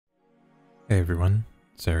Hey everyone,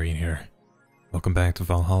 Serien here. Welcome back to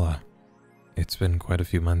Valhalla. It's been quite a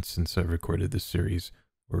few months since I recorded this series,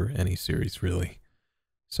 or any series really.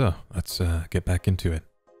 So, let's get back into it.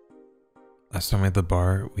 Last time at the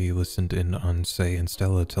bar, we listened in on Say and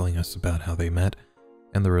Stella telling us about how they met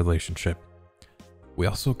and the relationship. We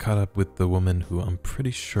also caught up with the woman who I'm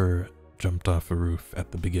pretty sure jumped off a roof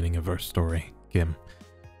at the beginning of our story, Kim.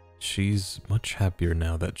 She's much happier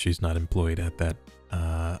now that she's not employed at that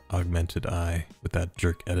augmented eye with that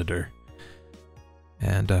jerk editor.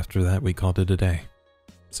 And after that, we called it a day.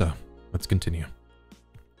 So, let's continue.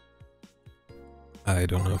 I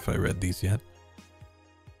don't know if I read these yet.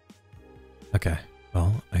 Okay,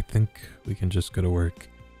 well, I think we can just go to work.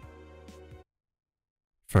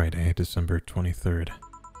 Friday, December 23rd.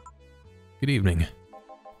 Good evening.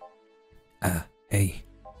 Hey.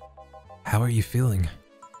 How are you feeling?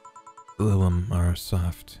 The Lilum are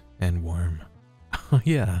soft and warm. Oh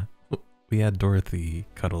yeah, we had Dorothy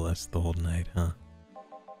cuddle us the whole night, huh?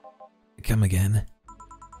 Come again?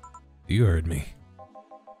 You heard me.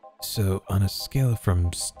 So, on a scale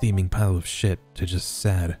from steaming pile of shit to just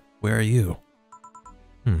sad, where are you?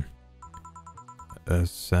 A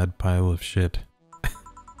sad pile of shit.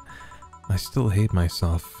 I still hate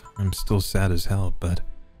myself. I'm still sad as hell, but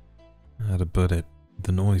how to put it,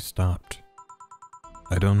 the noise stopped.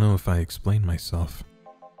 I don't know if I explained myself.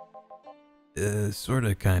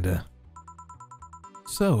 Sorta, kinda.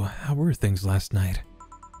 So, how were things last night?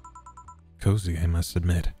 Cozy, I must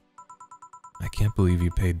admit. I can't believe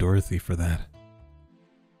you paid Dorothy for that.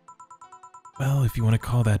 Well, if you want to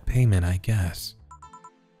call that payment, I guess.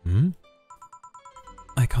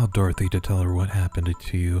 I called Dorothy to tell her what happened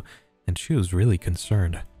to you, and she was really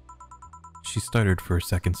concerned. She stuttered for a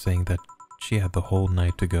second, saying that she had the whole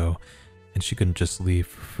night to go, and she couldn't just leave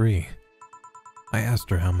for free. I asked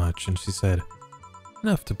her how much, and she said,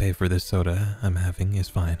 enough to pay for this soda I'm having is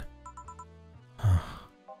fine.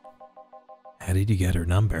 How did you get her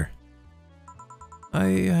number? I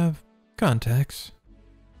have contacts.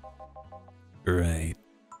 Right.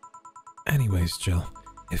 Anyways, Jill,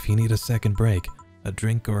 if you need a second break, a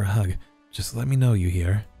drink or a hug, just let me know, you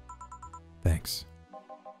hear? Thanks.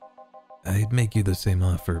 I'd make you the same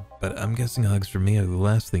offer, but I'm guessing hugs for me are the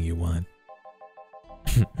last thing you want.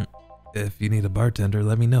 If you need a bartender,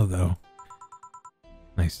 let me know, though.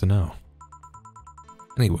 Nice to know.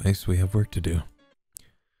 Anyways, we have work to do.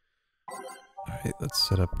 Alright, let's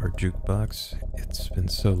set up our jukebox. It's been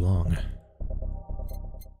so long.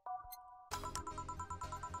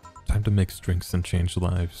 Time to mix drinks and change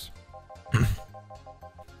lives.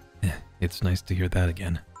 It's nice to hear that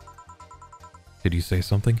again. Did you say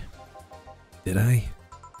something? Did I?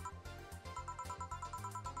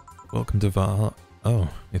 Welcome to Valhalla. Oh,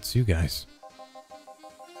 it's you guys.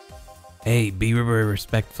 Hey, be very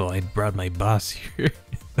respectful. I brought my boss here.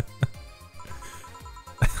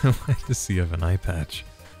 Why does he have an eye patch?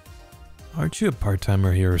 Aren't you a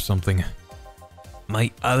part-timer here or something?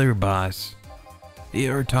 My other boss.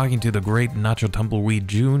 You're talking to the great Nacho Tumbleweed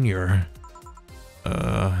Jr.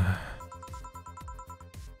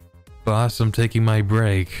 Boss, I'm taking my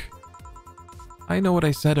break. I know what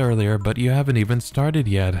I said earlier, but you haven't even started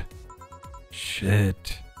yet.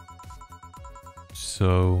 Shit.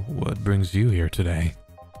 So, what brings you here today?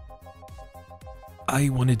 I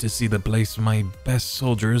wanted to see the place my best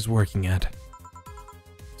soldier is working at.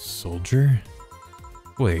 Soldier?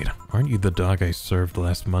 Wait, aren't you the dog I served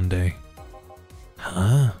last Monday?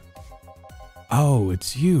 Huh? Oh,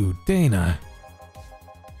 it's you, Dana.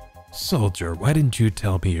 Soldier, why didn't you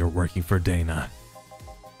tell me you're working for Dana?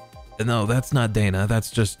 No, that's not Dana,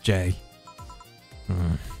 that's just Jay.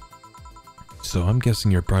 So I'm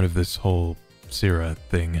guessing you're part of this whole Syrah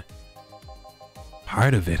thing.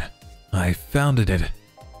 Part of it? I founded it.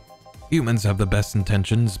 Humans have the best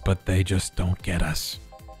intentions, but they just don't get us.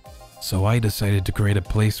 So I decided to create a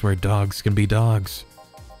place where dogs can be dogs.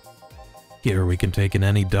 Here we can take in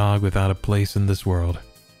any dog without a place in this world.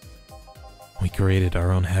 We created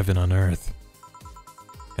our own heaven on Earth.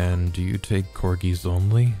 And do you take corgis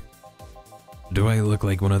only? Do I look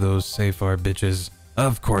like one of those Safar bitches?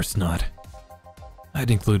 Of course not. I'd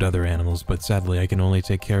include other animals, but sadly I can only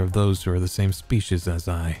take care of those who are the same species as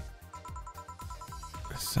I.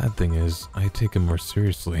 The sad thing is, I take him more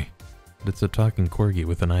seriously, but it's a talking corgi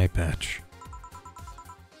with an eye patch.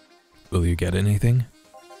 Will you get anything?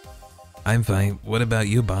 I'm fine. What about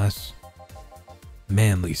you, boss?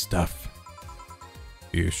 Manly stuff.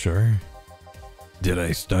 You sure? Did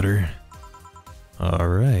I stutter?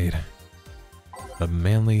 Alright. A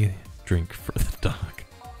manly drink for the dog.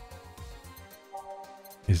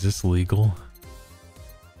 Is this legal?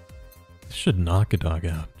 This should knock a dog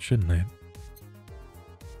out, shouldn't it?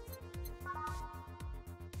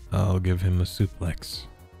 I'll give him a suplex.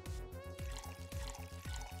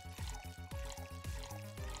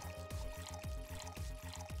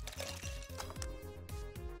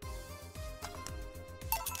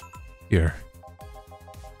 Here.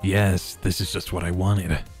 Yes, this is just what I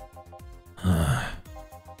wanted.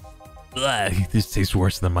 This tastes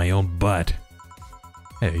worse than my own butt.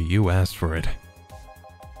 Hey, you asked for it.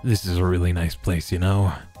 This is a really nice place, you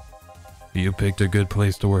know? You picked a good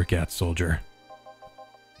place to work at, soldier.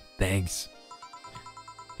 Thanks.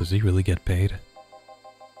 Does he really get paid?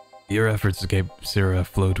 Your efforts to keep Sarah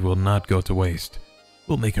afloat will not go to waste.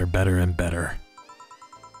 We'll make her better and better.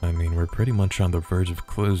 I mean, we're pretty much on the verge of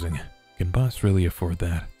closing. Can boss really afford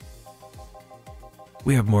that?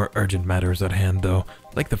 We have more urgent matters at hand, though,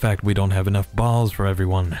 like the fact we don't have enough balls for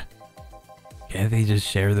everyone. Can't they just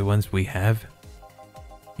share the ones we have?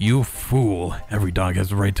 You fool! Every dog has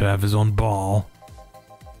the right to have his own ball.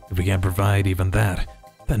 If we can't provide even that,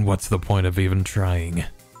 then what's the point of even trying?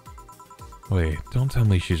 Wait, don't tell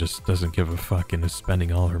me she just doesn't give a fuck and is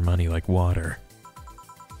spending all her money like water.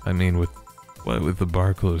 I mean, with the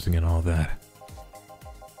bar closing and all that.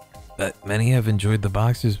 But many have enjoyed the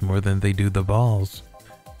boxes more than they do the balls.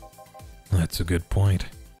 That's a good point.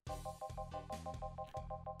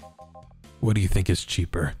 What do you think is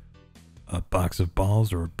cheaper? A box of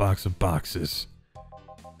balls or a box of boxes?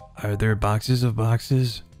 Are there boxes of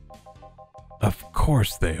boxes? Of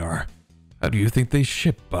course they are. How do you think they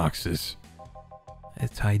ship boxes?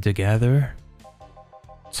 Tied together?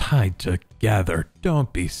 Tied together?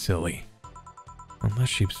 Don't be silly. Unless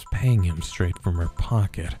she's paying him straight from her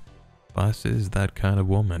pocket. Boss is that kind of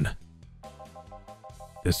woman.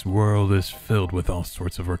 This world is filled with all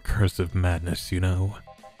sorts of recursive madness, you know?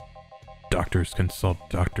 Doctors consult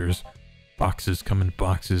doctors. Boxes come in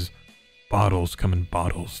boxes. Bottles come in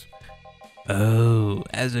bottles. Oh,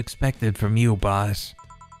 as expected from you, boss.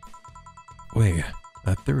 Wait,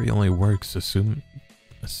 that theory only works assuming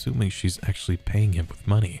she's actually paying him with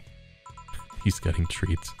money. He's getting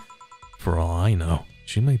treats. For all I know,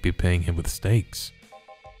 she might be paying him with steaks.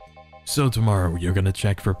 So tomorrow you're gonna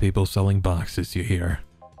check for people selling boxes, you hear?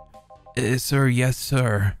 Sir, yes,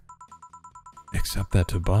 sir. Except that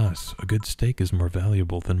to boss, a good steak is more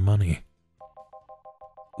valuable than money.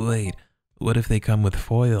 Wait, what if they come with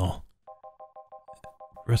foil?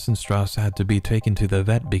 Russenstrauss had to be taken to the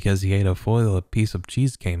vet because he ate a foil a piece of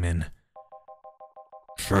cheese came in.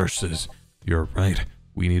 Versus, you're right,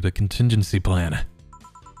 we need a contingency plan.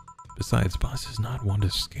 Besides, boss is not one to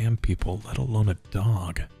scam people, let alone a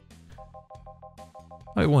dog.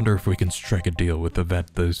 I wonder if we can strike a deal with the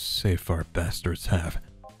vet those Safar bastards have.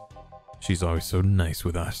 She's always so nice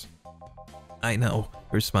with us. I know,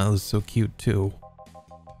 her smile is so cute too.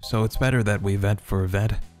 So it's better that we vet for a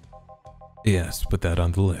vet? Yes, put that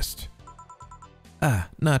on the list. Ah,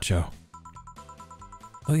 Nacho.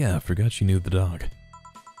 Oh yeah, I forgot she knew the dog.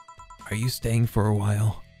 Are you staying for a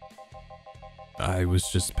while? I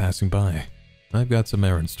was just passing by. I've got some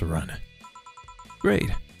errands to run. Great,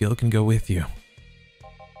 Gil can go with you.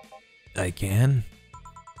 I can?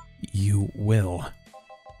 You will.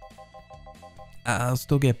 I'll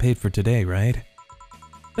still get paid for today, right?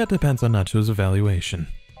 That depends on Nacho's evaluation.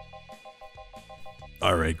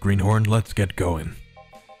 Alright, Greenhorn, let's get going.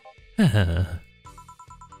 Oh,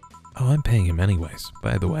 I'm paying him anyways,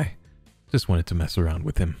 by the way. Just wanted to mess around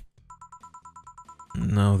with him.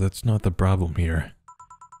 No, that's not the problem here.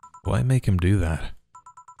 Why make him do that?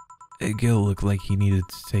 Gil looked like he needed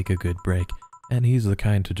to take a good break, and he's the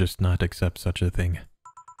kind to just not accept such a thing.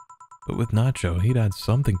 But with Nacho, he'd had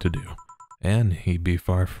something to do, and he'd be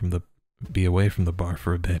away from the bar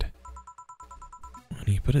for a bit. When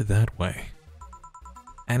you put it that way.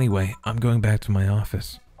 Anyway, I'm going back to my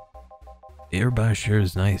office. Your boss sure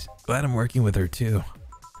is nice. Glad I'm working with her too.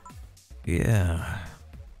 Yeah.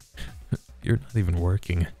 You're not even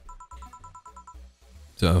working.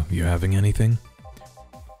 So, you having anything?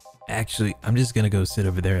 Actually, I'm just gonna go sit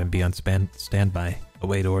over there and be on standby.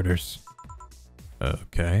 Await orders.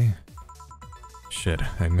 Okay. Shit,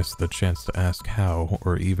 I missed the chance to ask how,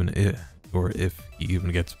 or if he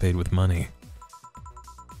even gets paid with money.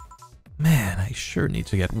 Man, I sure need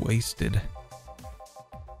to get wasted.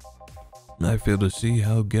 I fail to see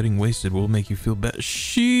how getting wasted will make you feel better.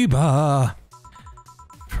 Sheba!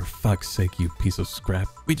 For fuck's sake, you piece of scrap.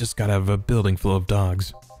 We just gotta have a building full of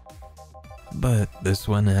dogs. But this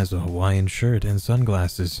one has a Hawaiian shirt and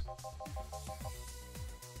sunglasses.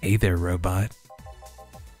 Hey there, robot.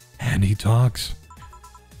 And he talks.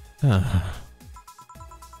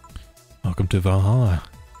 Welcome to Valhalla.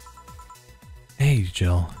 Hey,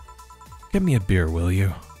 Jill. Get me a beer, will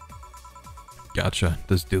you? Gotcha.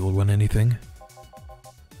 Does Dill want anything?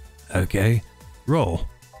 Okay, roll.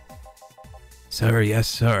 Sir, yes,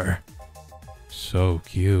 sir. So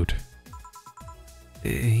cute.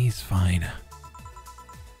 He's fine.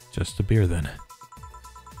 Just a beer then.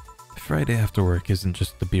 Friday after work isn't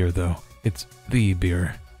just the beer though, it's the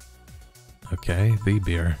beer. Okay, the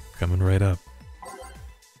beer, coming right up.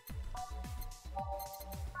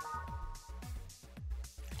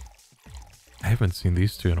 I haven't seen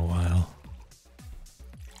these two in a while.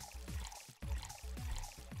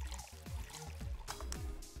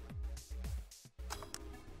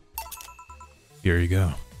 Here you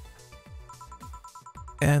go.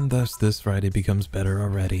 And thus this Friday becomes better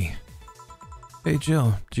already. Hey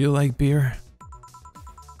Jill, do you like beer?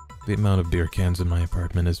 The amount of beer cans in my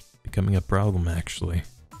apartment is becoming a problem actually.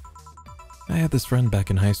 I had this friend back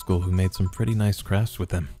in high school who made some pretty nice crafts with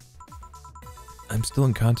them. I'm still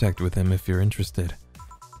in contact with him if you're interested.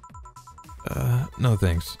 No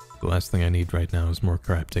thanks. The last thing I need right now is more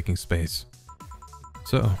crap taking space.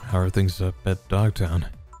 So, how are things up at Dogtown?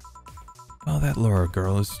 Well, that Laura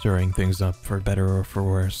girl is stirring things up for better or for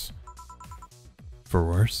worse. For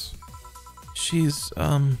worse? She's,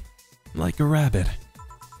 like a rabbit.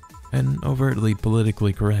 An overtly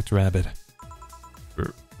politically correct rabbit.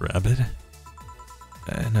 Rabbit?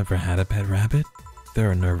 I never had a pet rabbit.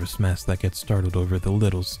 They're a nervous mess that gets startled over the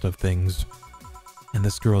littlest of things. And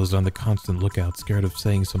this girl is on the constant lookout, scared of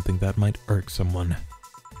saying something that might irk someone.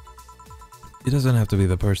 It doesn't have to be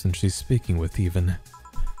the person she's speaking with, even.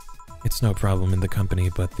 It's no problem in the company,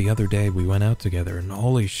 but the other day we went out together and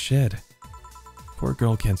holy shit. Poor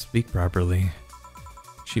girl can't speak properly.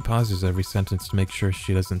 She pauses every sentence to make sure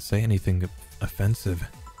she doesn't say anything offensive.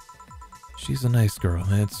 She's a nice girl,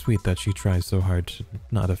 and it's sweet that she tries so hard to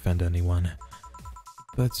not offend anyone.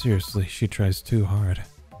 But seriously, she tries too hard.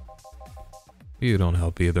 You don't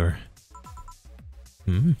help either.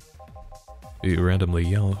 You randomly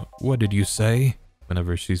yell, "What did you say?"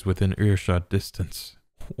 whenever she's within earshot distance.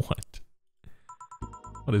 What?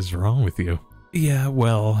 What is wrong with you? Yeah,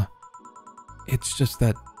 well, it's just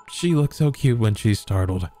that she looks so cute when she's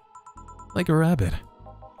startled. Like a rabbit.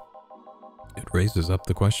 It raises up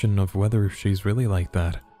the question of whether she's really like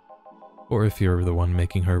that. Or if you're the one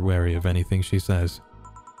making her wary of anything she says.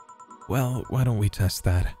 Well, why don't we test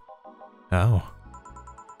that? How?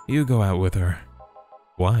 You go out with her.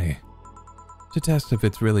 Why? To test if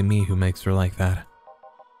it's really me who makes her like that.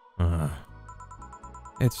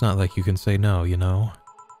 It's not like you can say no, you know?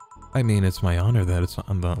 I mean, it's my honor that it's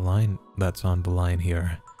on the line, that's on the line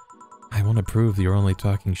here. I want to prove you're only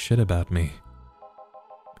talking shit about me.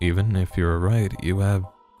 Even if you're right, you have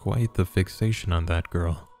quite the fixation on that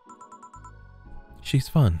girl. She's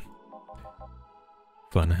fun.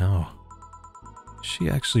 Fun how? She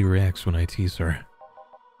actually reacts when I tease her.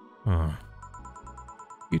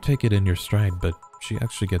 You take it in your stride, but she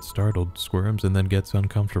actually gets startled, squirms, and then gets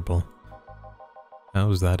uncomfortable.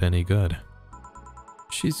 How's that any good?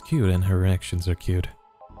 She's cute and her reactions are cute.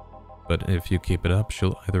 But if you keep it up,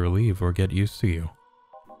 she'll either leave or get used to you.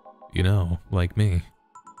 You know, like me.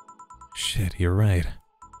 Shit, you're right.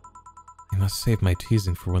 I must save my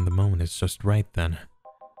teasing for when the moment is just right then.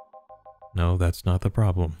 No, that's not the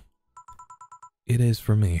problem. It is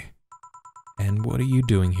for me. And what are you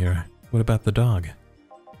doing here? What about the dog?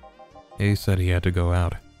 He said he had to go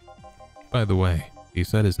out. By the way, he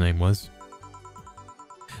said his name was...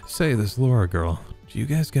 Say, this Laura girl, do you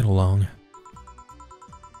guys get along?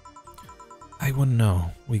 I wouldn't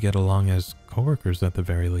know. We get along as coworkers at the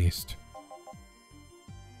very least.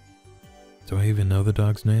 Do I even know the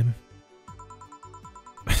dog's name?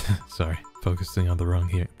 Sorry, focusing on the wrong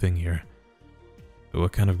thing here.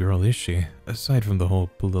 What kind of girl is she, aside from the whole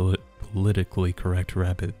politically correct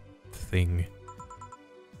rabbit thing?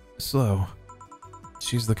 Slow.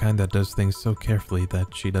 She's the kind that does things so carefully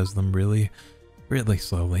that she does them really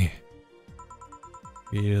slowly.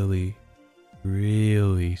 Really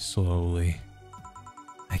slowly.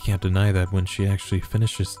 I can't deny that when she actually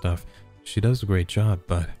finishes stuff, she does a great job,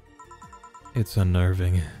 but it's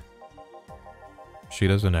unnerving. She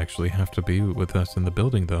doesn't actually have to be with us in the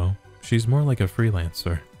building, though. She's more like a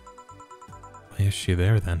freelancer. Why is she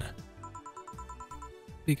there, then?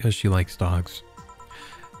 Because she likes dogs.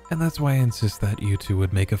 And that's why I insist that you two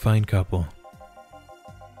would make a fine couple.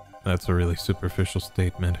 That's a really superficial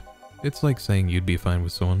statement. It's like saying you'd be fine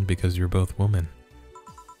with someone because you're both women.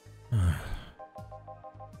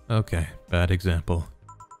 Okay, bad example.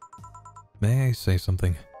 May I say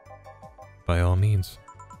something? By all means.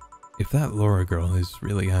 If that Laura girl is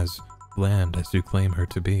really as bland as you claim her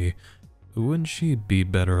to be, wouldn't she be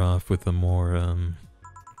better off with a more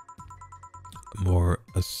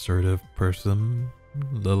assertive person?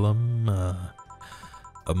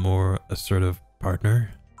 A more assertive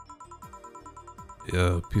partner?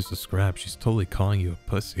 Piece of scrap, she's totally calling you a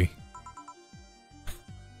pussy.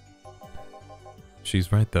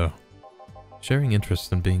 She's right though. Sharing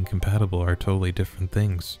interests and being compatible are totally different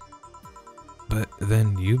things. But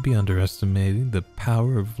then you'd be underestimating the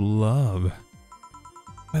power of love.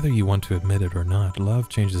 Whether you want to admit it or not, love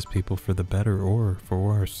changes people for the better or for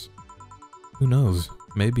worse. Who knows,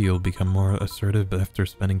 maybe you'll become more assertive after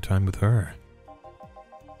spending time with her.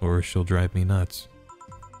 Or she'll drive me nuts.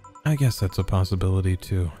 I guess that's a possibility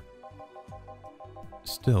too.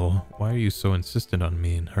 Still, why are you so insistent on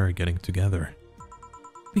me and her getting together?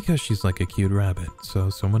 Because she's like a cute rabbit, so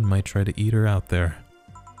someone might try to eat her out there.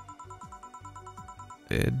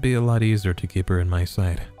 It'd be a lot easier to keep her in my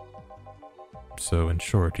sight. So in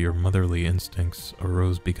short, your motherly instincts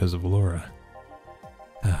arose because of Laura.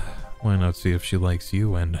 Why not see if she likes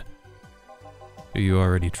you? And you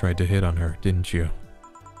already tried to hit on her, didn't you?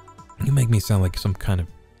 You make me sound like some kind of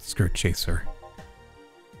skirt chaser.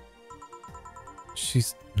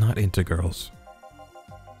 She's not into girls.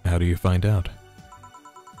 How do you find out?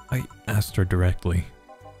 I asked her directly.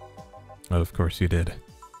 Of course you did.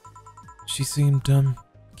 She seemed,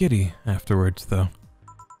 giddy afterwards, though.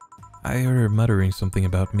 I heard her muttering something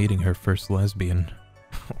about meeting her first lesbian.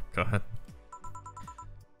 Oh, God.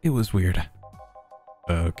 It was weird.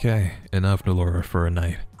 Okay, enough Laura for a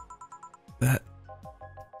night.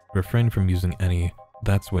 Refrain from using any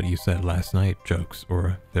 "that's what you said last night" jokes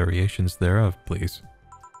or variations thereof, please.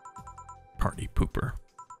 Party pooper.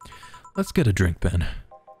 Let's get a drink then.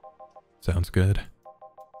 Sounds good.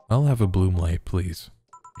 I'll have a bloom light, please.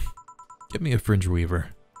 Get me a fringe weaver.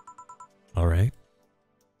 Alright.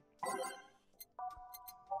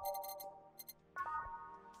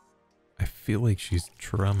 I feel like she's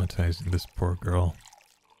traumatizing this poor girl.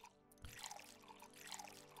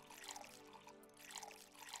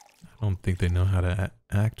 I don't think they know how to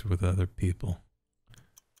act with other people.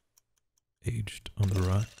 Aged on the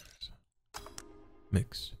rocks.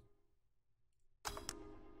 Mix.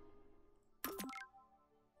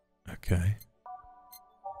 Okay.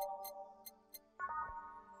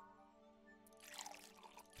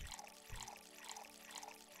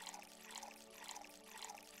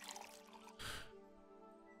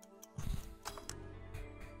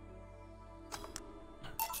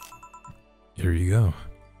 Here you go.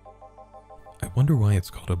 I wonder why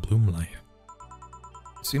it's called a bloom light.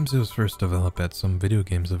 Seems it was first developed at some video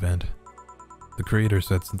games event. The creator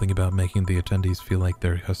said something about making the attendees feel like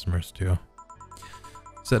their customers too.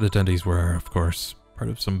 Said attendees were, of course,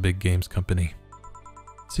 part of some big games company.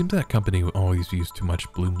 Seems that company always used too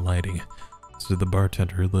much bloom lighting, so the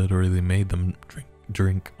bartender literally made them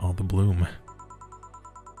drink all the bloom.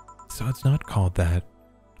 So it's not called that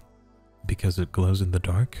because it glows in the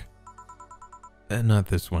dark? Not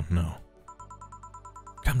this one, no.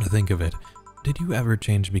 Come to think of it, did you ever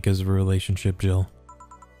change because of a relationship, Jill?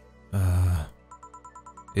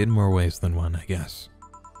 In more ways than one, I guess.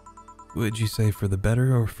 Would you say for the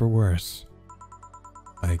better or for worse?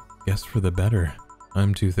 I guess for the better.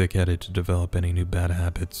 I'm too thick-headed to develop any new bad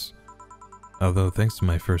habits. Although thanks to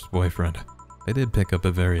my first boyfriend, I did pick up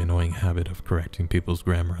a very annoying habit of correcting people's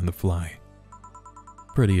grammar on the fly.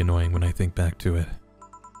 Pretty annoying when I think back to it.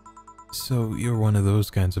 So you're one of those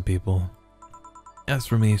kinds of people. As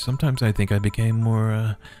for me, sometimes I think I became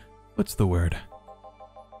more, what's the word?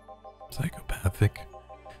 Psychopathic?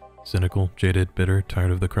 Cynical, jaded, bitter,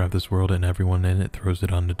 tired of the crap this world and everyone in it throws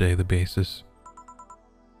it on a daily basis.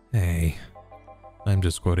 Hey, I'm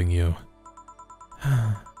just quoting you.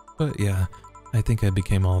 But yeah, I think I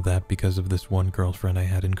became all that because of this one girlfriend I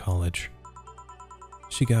had in college.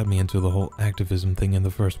 She got me into the whole activism thing in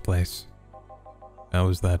the first place. How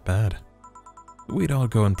was that bad? We'd all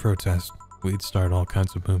go and protest. We'd start all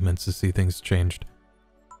kinds of movements to see things changed.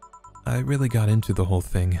 I really got into the whole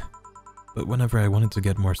thing. But whenever I wanted to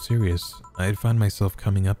get more serious, I'd find myself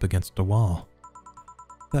coming up against a wall.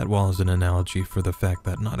 That wall is an analogy for the fact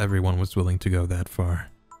that not everyone was willing to go that far.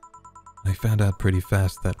 I found out pretty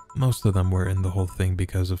fast that most of them were in the whole thing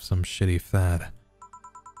because of some shitty fad,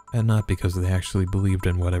 and not because they actually believed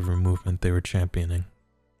in whatever movement they were championing.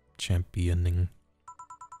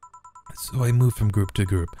 So I moved from group to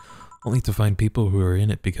group, only to find people who were in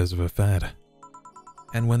it because of a fad.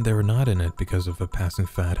 And when they were not in it because of a passing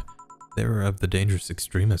fad, they were of the dangerous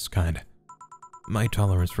extremist kind. My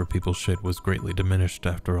tolerance for people's shit was greatly diminished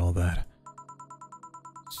after all that.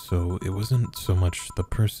 So it wasn't so much the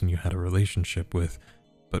person you had a relationship with,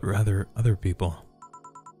 but rather other people.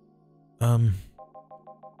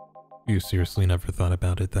 You seriously never thought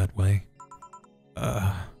about it that way?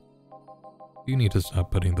 You need to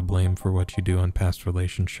stop putting the blame for what you do on past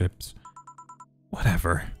relationships.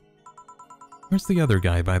 Whatever. Where's the other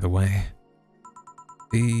guy, by the way?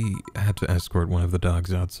 He had to escort one of the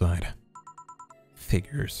dogs outside.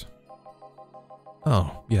 Figures.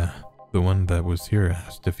 Oh, yeah. The one that was here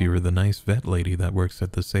asked if you were the nice vet lady that works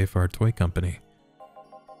at the Safe Art Toy Company.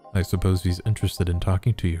 I suppose he's interested in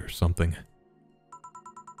talking to you or something.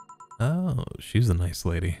 Oh, she's a nice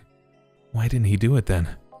lady. Why didn't he do it then?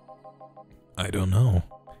 I don't know.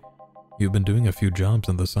 You've been doing a few jobs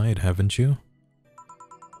on the side, haven't you?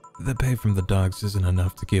 The pay from the dogs isn't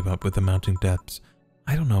enough to keep up with the mounting debts.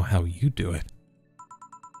 I don't know how you do it.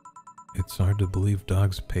 It's hard to believe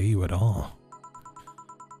dogs pay you at all.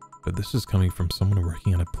 But this is coming from someone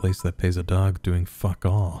working in a place that pays a dog doing fuck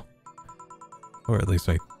all. Or at least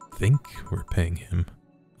I think we're paying him.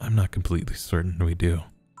 I'm not completely certain we do.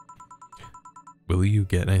 Will you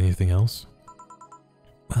get anything else?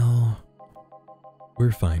 Well,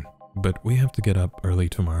 we're fine, but we have to get up early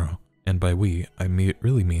tomorrow. And by we, I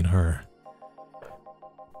really mean her.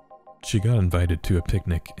 She got invited to a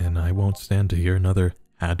picnic, and I won't stand to hear another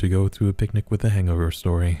had to go to a picnic with a hangover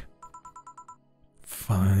story.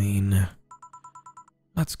 Fine.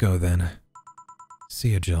 Let's go then.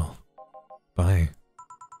 See ya, Jill. Bye.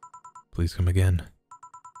 Please come again.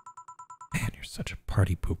 Man, you're such a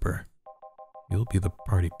party pooper. You'll be the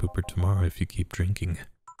party pooper tomorrow if you keep drinking.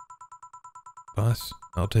 Boss,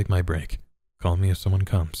 I'll take my break. Call me if someone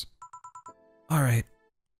comes. Alright.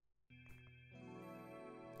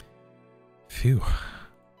 Phew.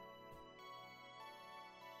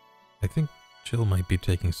 I think Jill might be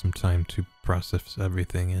taking some time to process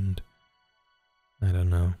everything, and I don't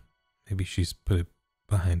know, maybe she's put it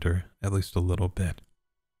behind her, at least a little bit.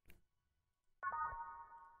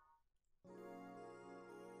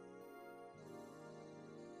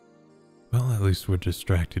 Well, at least we're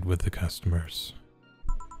distracted with the customers.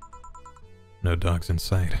 No dogs in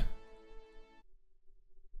sight.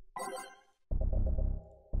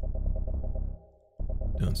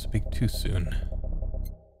 Don't speak too soon.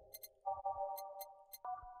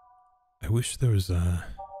 I wish there was like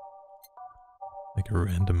a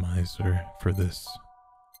randomizer for this.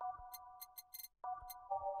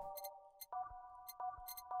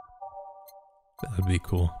 That would be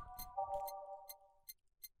cool.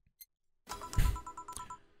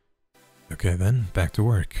 Okay then, back to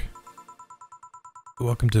work.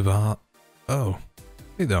 Welcome to VA. Oh,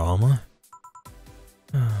 hey there, Alma.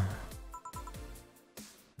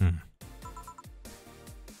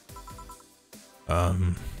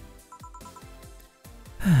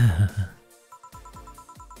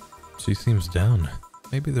 She seems down.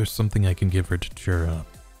 Maybe there's something I can give her to cheer up.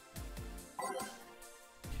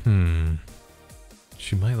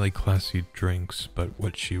 She might like classy drinks, but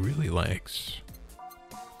what she really likes...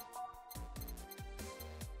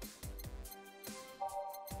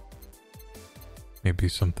 maybe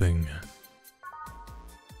something...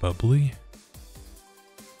 bubbly?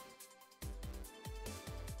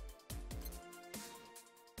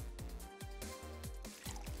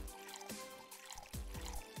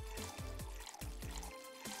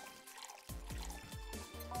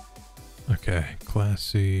 Okay,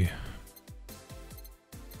 classy.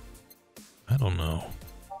 I don't know.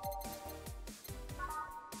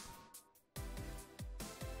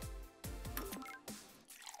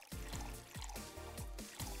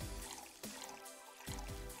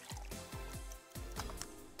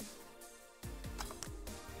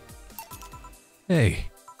 Hey.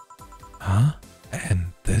 Huh?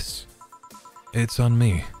 And this? It's on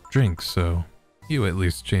me. Drink, so you at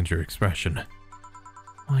least change your expression.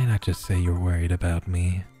 Why not just say you're worried about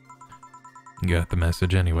me? You got the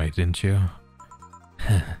message anyway, didn't you?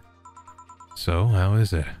 So, how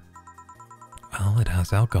is it? Well, it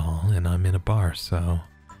has alcohol, and I'm in a bar, so...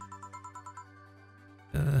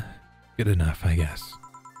 good enough, I guess.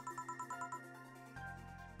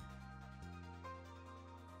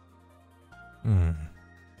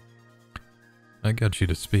 I got you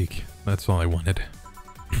to speak. That's all I wanted.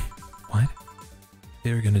 What?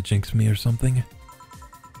 You're gonna jinx me or something?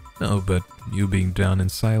 No, but you being down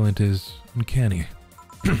and silent is uncanny.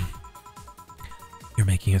 You're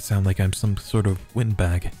making it sound like I'm some sort of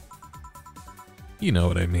windbag. You know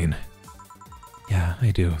what I mean. Yeah,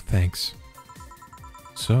 I do, thanks.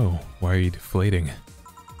 So, why are you deflating?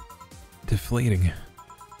 Deflating?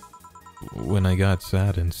 When I got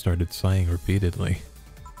sad and started sighing repeatedly.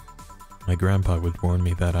 My grandpa would warn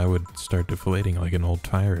me that I would start deflating like an old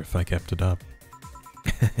tire if I kept it up.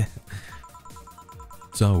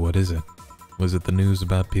 So, what is it? Was it the news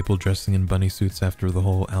about people dressing in bunny suits after the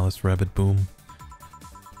whole Alice Rabbit boom?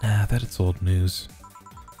 Nah, that's old news.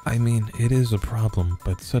 I mean, it is a problem,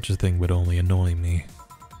 but such a thing would only annoy me.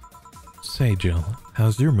 Say, Jill,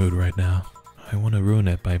 how's your mood right now? I want to ruin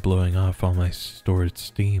it by blowing off all my stored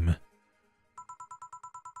steam.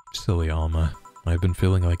 Silly Alma. I've been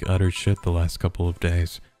feeling like utter shit the last couple of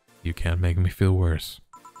days. You can't make me feel worse.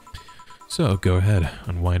 So, go ahead,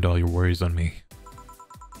 unwind all your worries on me.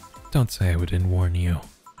 Don't say I didn't warn you.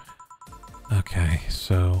 Okay,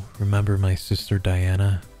 so, remember my sister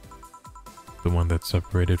Diana? The one that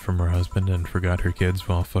separated from her husband and forgot her kids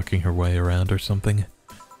while fucking her way around or something?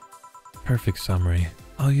 Perfect summary.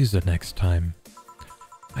 I'll use it next time.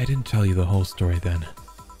 I didn't tell you the whole story then.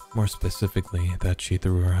 More specifically, that she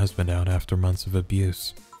threw her husband out after months of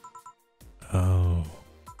abuse. Oh.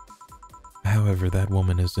 However, that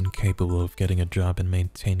woman is incapable of getting a job and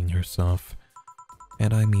maintaining herself.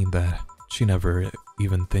 And I mean that. She never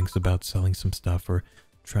even thinks about selling some stuff or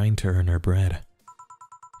trying to earn her bread.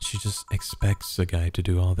 She just expects a guy to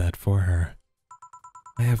do all that for her.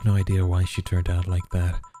 I have no idea why she turned out like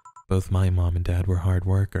that. Both my mom and dad were hard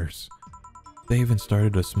workers. They even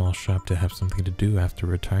started a small shop to have something to do after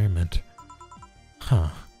retirement. Huh.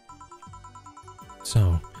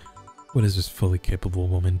 So, what does this fully capable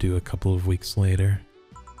woman do a couple of weeks later?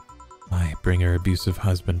 Why, bring her abusive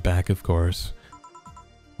husband back, of course.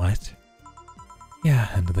 What? Yeah,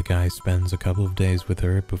 and the guy spends a couple of days with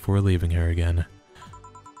her before leaving her again.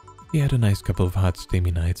 He had a nice couple of hot,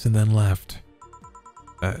 steamy nights and then left.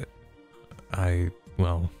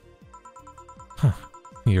 Well... Huh.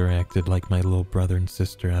 You acted like my little brother and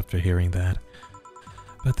sister after hearing that.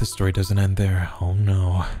 But the story doesn't end there, oh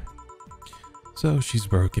no. So she's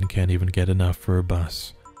broke and can't even get enough for a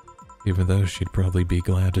bus. Even though she'd probably be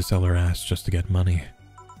glad to sell her ass just to get money.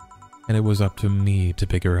 And it was up to me to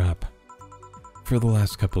pick her up. For the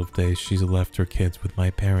last couple of days she's left her kids with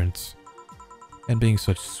my parents. And being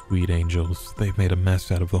such sweet angels, they've made a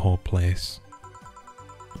mess out of the whole place.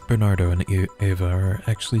 Bernardo and Ava are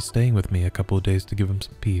actually staying with me a couple of days to give them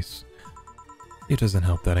some peace. It doesn't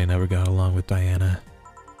help that I never got along with Diana.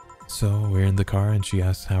 So we're in the car and she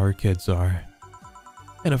asks how her kids are.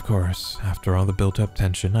 And of course, after all the built-up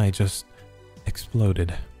tension, I just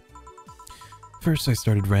exploded. First I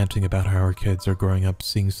started ranting about how her kids are growing up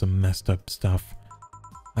seeing some messed up stuff.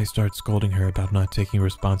 I start scolding her about not taking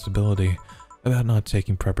responsibility, about not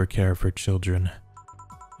taking proper care of her children.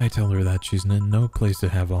 I tell her that she's in no place to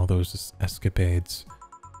have all those escapades.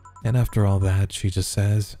 And after all that, she just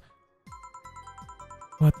says,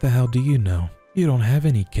 "What the hell do you know? You don't have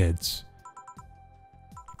any kids."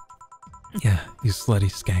 Yeah, you slutty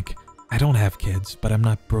skank. I don't have kids, but I'm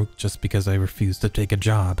not broke just because I refuse to take a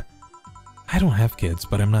job. I don't have kids,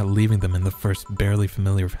 but I'm not leaving them in the first barely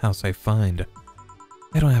familiar house I find.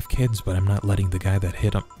 I don't have kids, but I'm not letting the guy that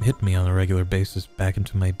hit me on a regular basis back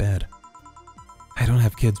into my bed. I don't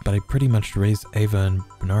have kids, but I pretty much raised Ava and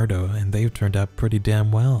Bernardo, and they've turned out pretty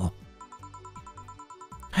damn well.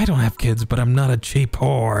 I don't have kids, but I'm not a cheap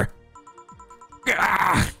whore.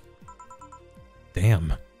 Ah!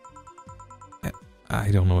 Damn.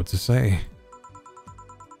 I don't know what to say.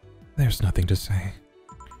 There's nothing to say.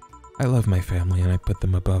 I love my family and I put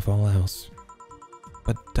them above all else.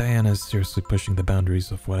 But Diana's seriously pushing the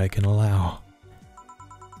boundaries of what I can allow.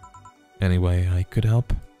 Anyway, I could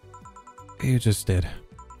help. You just did.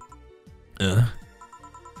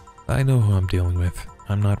 I know who I'm dealing with.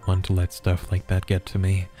 I'm not one to let stuff like that get to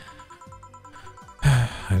me.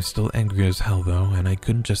 I'm still angry as hell though, and I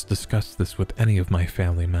couldn't just discuss this with any of my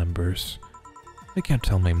family members. I can't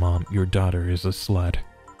tell my mom, your daughter is a slut.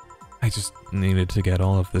 I just needed to get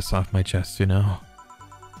all of this off my chest, you know?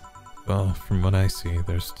 Well, from what I see,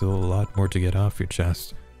 there's still a lot more to get off your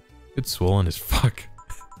chest. It's swollen as fuck.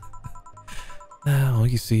 Now all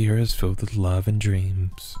you see here is filled with love and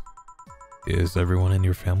dreams. Is everyone in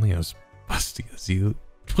your family as busty as you?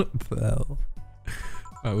 What the hell?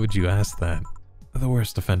 Why would you ask that? The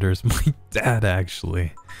worst offender is my dad,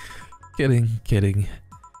 actually. Kidding.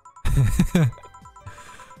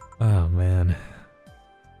 Oh man.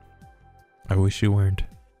 I wish you weren't.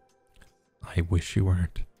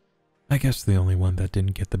 I guess the only one that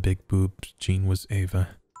didn't get the big boobs gene was Ava.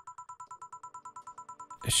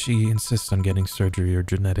 She insists on getting surgery or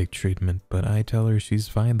genetic treatment, but I tell her she's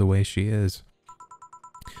fine the way she is.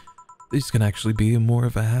 This can actually be more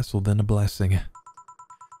of a hassle than a blessing.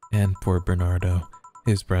 And poor Bernardo,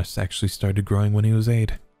 his breasts actually started growing when he was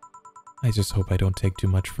 8. I just hope I don't take too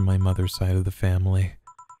much from my mother's side of the family.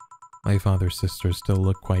 My father's sisters still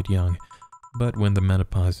look quite young, but when the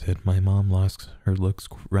menopause hit, my mom lost her looks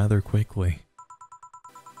rather quickly.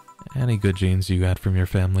 Any good genes you got from your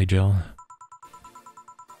family, Jill?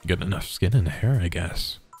 Got enough skin and hair, I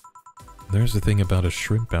guess. There's a thing about a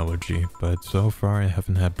shrimp allergy, but so far I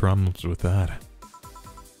haven't had problems with that.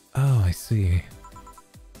 Oh, I see.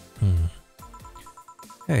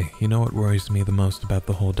 Hey, you know what worries me the most about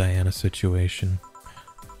the whole Diana situation?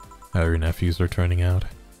 How her nephews are turning out.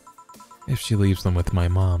 If she leaves them with my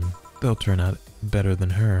mom, they'll turn out better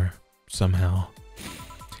than her, somehow.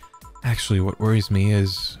 Actually, what worries me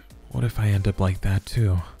is, what if I end up like that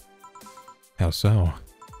too? How so?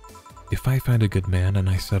 If I find a good man and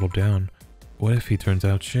I settle down, what if he turns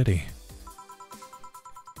out shitty?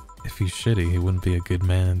 If he's shitty, he wouldn't be a good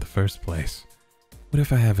man in the first place. What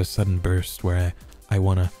if I have a sudden burst where I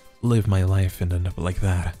want to live my life and end up like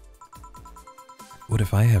that? What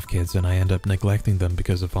if I have kids and I end up neglecting them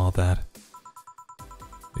because of all that?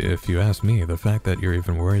 If you ask me, the fact that you're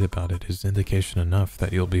even worried about it is indication enough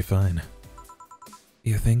that you'll be fine.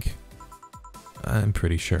 You think? I'm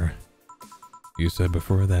pretty sure. You said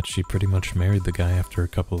before that she pretty much married the guy after a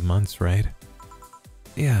couple of months, right?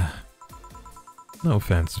 Yeah. No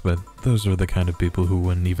offense, but those are the kind of people who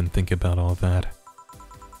wouldn't even think about all that.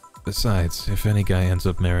 Besides, if any guy ends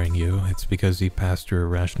up marrying you, it's because he passed your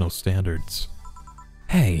irrational standards.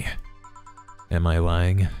 Hey! Am I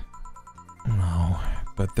lying? No,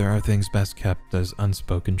 but there are things best kept as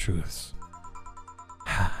unspoken truths.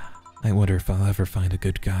 I wonder if I'll ever find a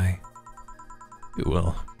good guy. You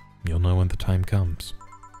will. You'll know when the time comes.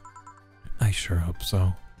 I sure hope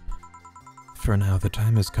so. For now, the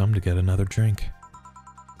time has come to get another drink.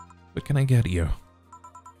 What can I get you?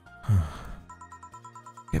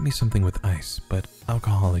 Get me something with ice, but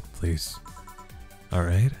alcoholic, please.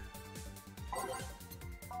 Alright?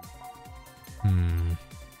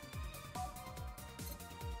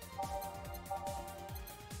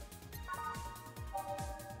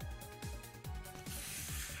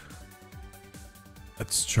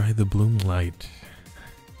 Let's try the Bloom Light.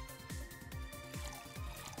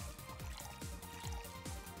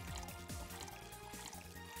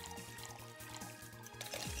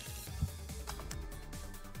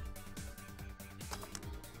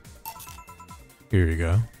 Here you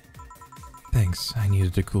go. Thanks, I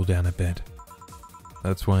needed to cool down a bit.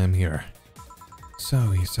 That's why I'm here.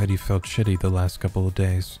 So, you said you felt shitty the last couple of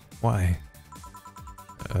days. Why?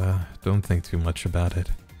 Don't think too much about it.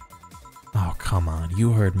 Oh, come on,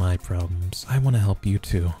 you heard my problems. I want to help you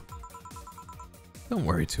too. Don't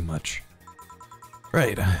worry too much.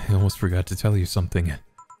 Right, I almost forgot to tell you something.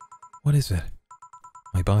 What is it?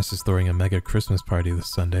 My boss is throwing a mega Christmas party this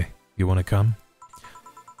Sunday. You want to come?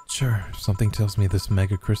 Sure, something tells me this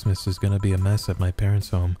mega Christmas is gonna be a mess at my parents'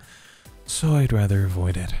 home, so I'd rather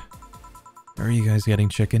avoid it. Are you guys getting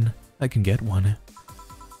chicken? I can get one.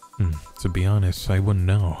 To be honest, I wouldn't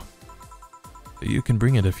know. You can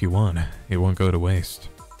bring it if you want. It won't go to waste.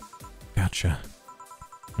 Gotcha.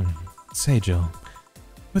 Say, Jill,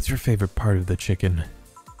 what's your favorite part of the chicken?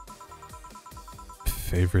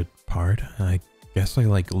 Favorite part? I guess I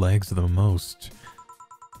like legs the most.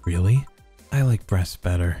 Really? I like breasts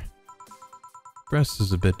better. Breast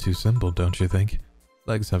is a bit too simple, don't you think?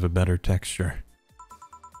 Legs have a better texture.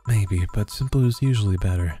 Maybe, but simple is usually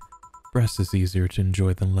better. Breast is easier to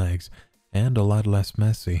enjoy than legs, and a lot less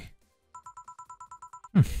messy.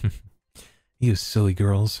 You silly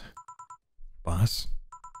girls. Boss?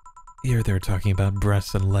 You're there talking about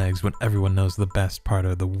breasts and legs when everyone knows the best part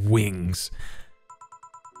are the wings.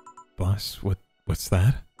 Boss, what's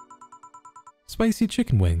that? Spicy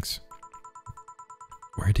chicken wings.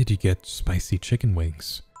 Where did you get spicy chicken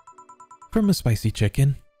wings? From a spicy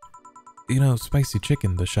chicken. You know, Spicy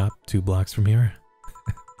Chicken, the shop 2 blocks from here.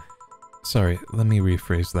 Sorry, let me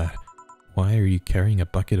rephrase that. Why are you carrying a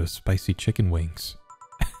bucket of spicy chicken wings?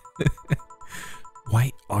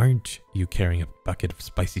 Why aren't you carrying a bucket of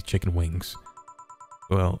spicy chicken wings?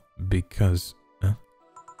 Well, because...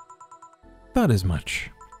 Thought as much.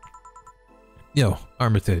 Yo,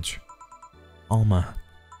 Armitage. Alma.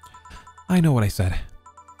 I know what I said.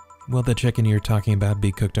 Will the chicken you're talking about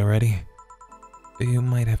be cooked already? You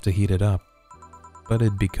might have to heat it up, but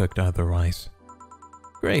it'd be cooked otherwise.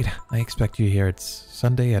 Great, I expect you here. It's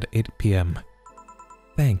Sunday at 8 p.m.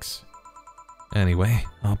 Thanks. Anyway,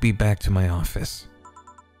 I'll be back to my office.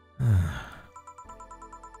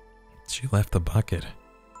 She left the bucket.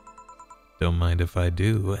 Don't mind if I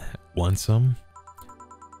do. Want some?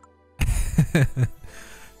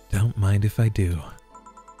 Don't mind if I do.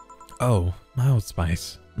 Oh, mild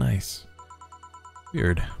spice. Nice.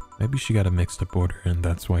 Weird. Maybe she got a mixed up order and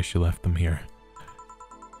that's why she left them here.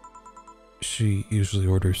 She usually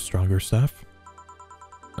orders stronger stuff?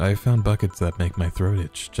 I found buckets that make my throat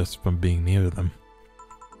itch just from being near them.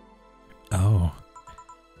 Oh.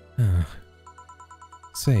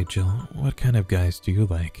 Say, Jill, what kind of guys do you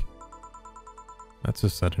like? That's a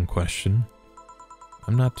sudden question.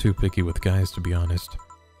 I'm not too picky with guys, to be honest.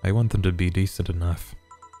 I want them to be decent enough.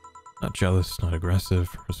 Not jealous, not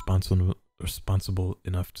aggressive, responsible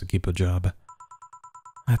enough to keep a job.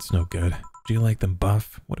 That's no good. Do you like them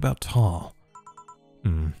buff? What about tall?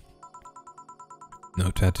 No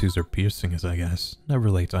tattoos or piercings, I guess. Never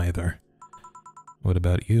late either. What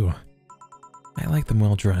about you? I like them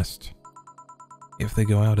well dressed. If they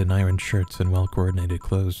go out in iron shirts and well-coordinated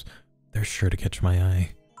clothes, they're sure to catch my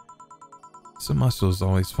eye. Some muscle is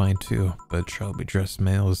always fine too, but sharply dressed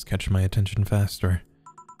males catch my attention faster.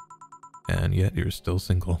 And yet you're still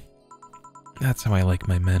single. That's how I like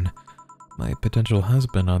my men. My potential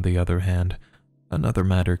husband, on the other hand, another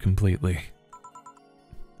matter completely.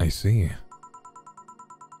 I see.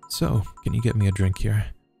 So, can you get me a drink here?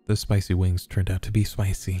 The spicy wings turned out to be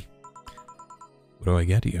spicy. What do I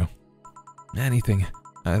get you? Anything,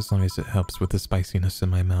 as long as it helps with the spiciness in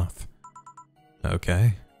my mouth.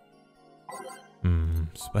 Okay.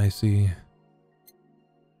 Spicy.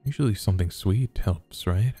 Usually something sweet helps,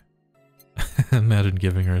 right? Imagine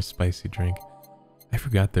giving her a spicy drink. I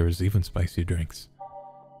forgot there was even spicy drinks.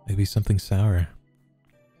 Maybe something sour.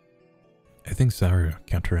 I think sour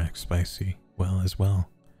counteracts spicy well as well.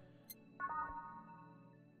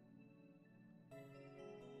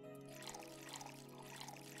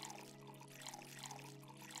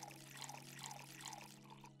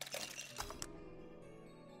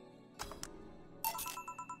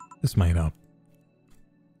 This might help.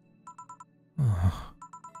 Oh.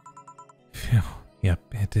 Phew.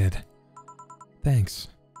 Yep, it did. Thanks.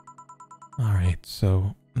 Alright,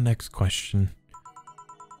 so next question.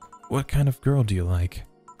 What kind of girl do you like?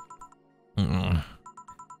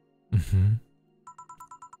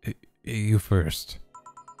 You first.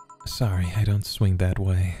 Sorry, I don't swing that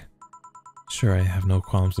way. Sure, I have no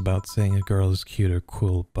qualms about saying a girl is cute or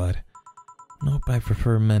cool, but nope, I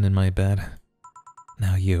prefer men in my bed.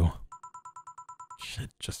 Now you. Shit,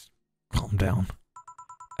 just calm down.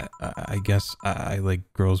 I guess I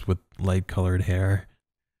like girls with light-colored hair.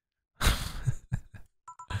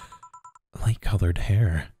 Light-colored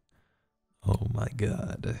hair? Oh my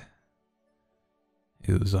god.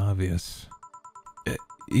 It was obvious.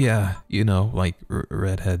 Yeah, you know, like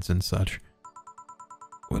redheads and such.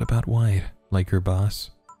 What about white? Like your boss?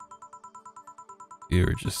 You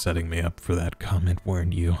were just setting me up for that comment,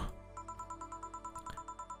 weren't you?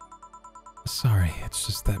 Sorry, it's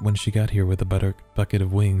just that when she got here with a bucket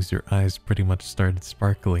of wings, your eyes pretty much started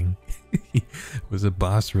sparkling. Was it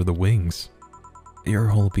boss or the wings? Your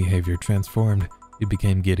whole behavior transformed. You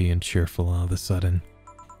became giddy and cheerful all of a sudden.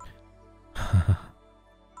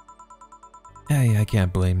 Hey, I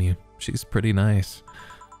can't blame you. She's pretty nice.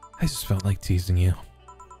 I just felt like teasing you.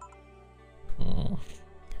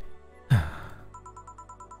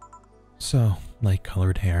 So,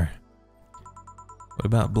 light-colored hair. What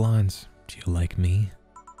about blondes? Do you like me?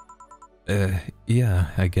 Yeah,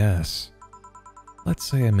 I guess. Let's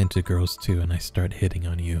say I'm into girls too and I start hitting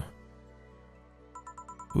on you.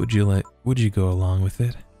 Would you go along with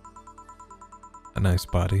it? A nice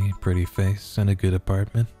body, pretty face, and a good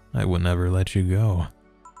apartment? I would never let you go.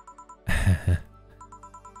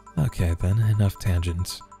 Okay then, enough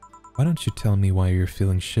tangents. Why don't you tell me why you're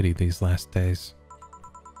feeling shitty these last days?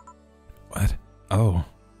 What? Oh,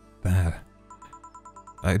 that.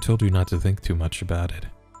 I told you not to think too much about it.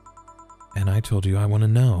 And I told you I want to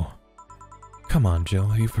know. Come on,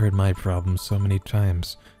 Jill, you've heard my problems so many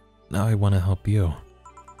times. Now I want to help you.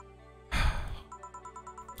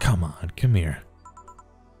 Come on, come here.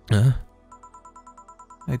 Huh?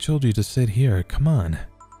 I told you to sit here, come on.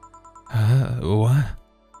 What?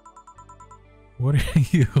 What are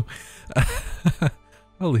you?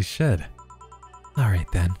 Holy shit.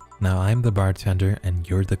 Alright then, now I'm the bartender and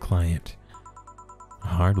you're the client.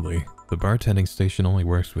 Hardly. The bartending station only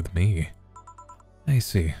works with me. I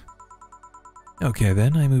see. Okay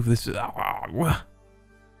then, I move this...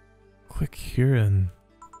 Click here and...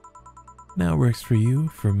 Now works for you,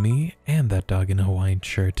 for me, and that dog in a Hawaiian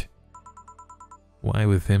shirt. Why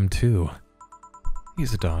with him too?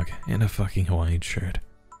 He's a dog in a fucking Hawaiian shirt.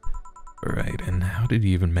 Right, and how did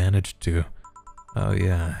you even manage to... Oh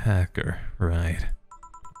yeah, hacker, right.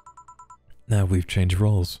 Now we've changed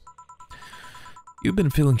roles. You've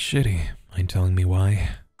been feeling shitty. Mind telling me why?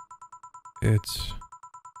 It's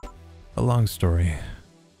a long story.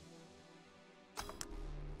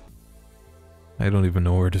 I don't even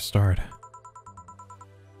know where to start.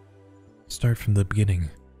 Start from the beginning.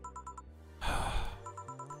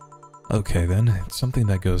 Okay then, it's something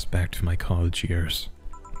that goes back to my college years.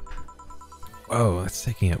 Whoa, that's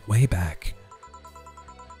taking it way back.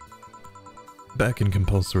 Back in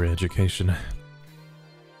compulsory education.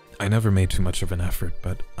 I never made too much of an effort,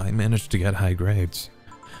 but I managed to get high grades.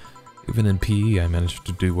 Even in PE, I managed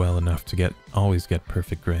to do well enough to always get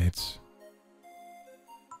perfect grades.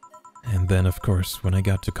 And then, of course, when I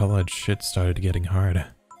got to college, shit started getting hard.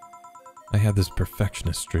 I had this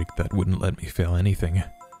perfectionist streak that wouldn't let me fail anything.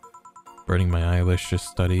 Burning my eyelash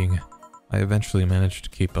just studying, I eventually managed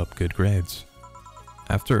to keep up good grades.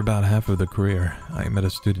 After about half of the career, I met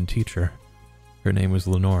a student teacher. Her name was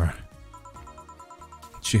Lenore.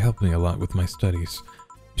 She helped me a lot with my studies.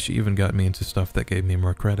 She even got me into stuff that gave me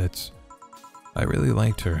more credits. I really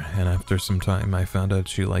liked her, and after some time I found out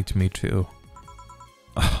she liked me too.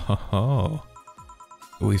 Oh.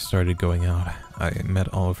 We started going out. I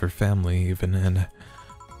met all of her family even, and...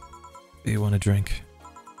 Do you want a drink?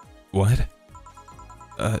 What?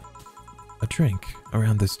 A drink.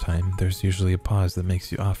 Around this time, there's usually a pause that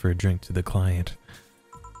makes you offer a drink to the client.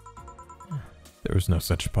 There was no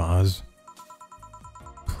such pause.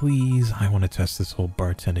 Please, I want to test this whole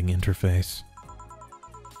bartending interface.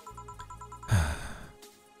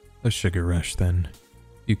 A sugar rush, then.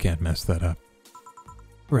 You can't mess that up.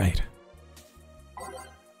 Right.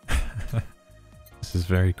 This is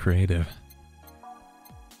very creative.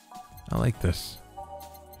 I like this.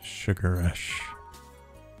 Sugar rush.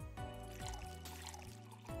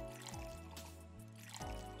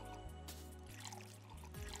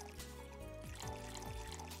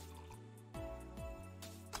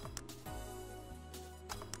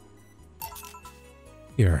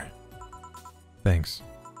 Here. Thanks.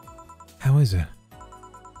 How is it?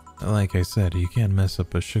 Like I said, you can't mess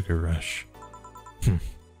up a sugar rush.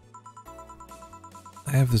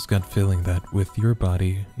 I have this gut feeling that with your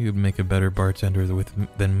body, you'd make a better bartender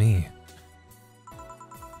than me.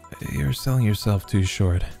 You're selling yourself too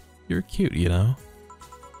short. You're cute, you know?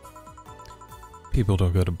 People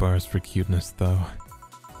don't go to bars for cuteness, though.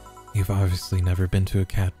 You've obviously never been to a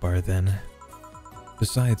cat bar, then.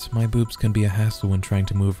 Besides, my boobs can be a hassle when trying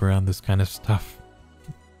to move around this kind of stuff.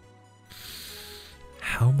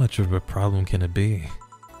 How much of a problem can it be?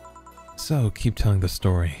 So, keep telling the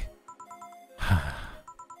story.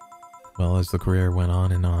 Well, as the career went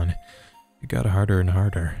on and on, it got harder and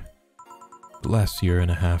harder. The last year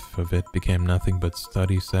and a half of it became nothing but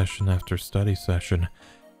study session after study session,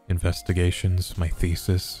 investigations, my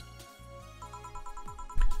thesis.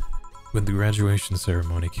 When the graduation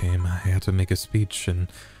ceremony came, I had to make a speech, and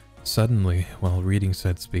suddenly, while reading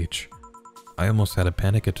said speech, I almost had a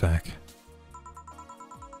panic attack.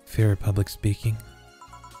 Fear of public speaking?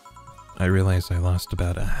 I realized I lost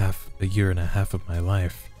about a year and a half of my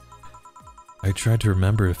life. I tried to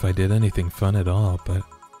remember if I did anything fun at all, but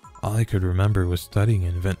all I could remember was studying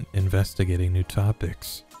and investigating new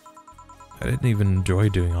topics. I didn't even enjoy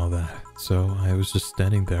doing all that, so I was just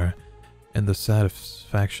standing there, and the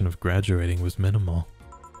satisfaction of graduating was minimal.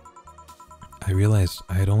 I realized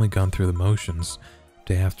I had only gone through the motions,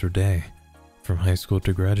 day after day, from high school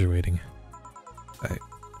to graduating.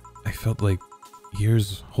 I felt like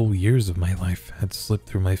whole years of my life had slipped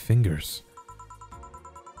through my fingers.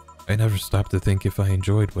 I never stopped to think if I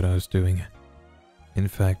enjoyed what I was doing. In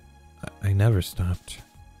fact, I never stopped.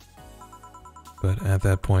 But at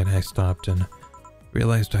that point I stopped and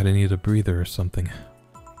realized I needed a breather or something.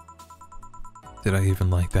 Did I even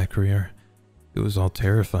like that career? It was all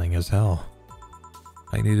terrifying as hell.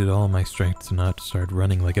 I needed all my strength to not start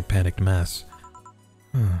running like a panicked mess.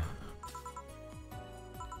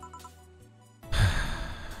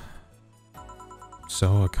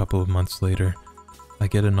 So, a couple of months later, I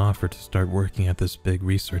get an offer to start working at this big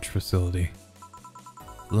research facility.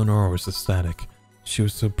 Lenore was ecstatic. She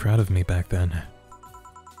was so proud of me back then.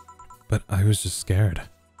 But I was just scared.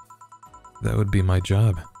 That would be my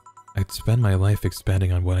job. I'd spend my life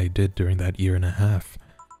expanding on what I did during that year and a half.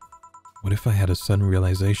 What if I had a sudden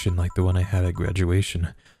realization like the one I had at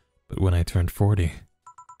graduation, but when I turned 40?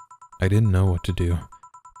 I didn't know what to do,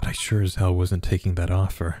 but I sure as hell wasn't taking that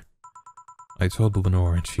offer. I told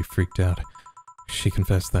Lenore and she freaked out. She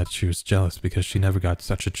confessed that she was jealous because she never got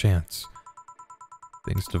such a chance.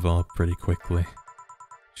 Things developed pretty quickly.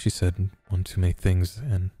 She said one too many things,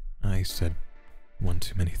 and I said one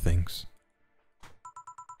too many things.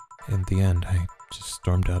 In the end, I just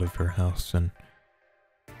stormed out of her house, and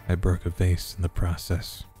I broke a vase in the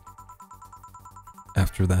process.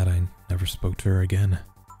 After that, I never spoke to her again.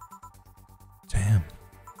 Damn.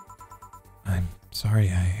 I'm sorry,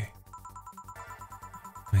 I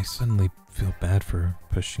suddenly feel bad for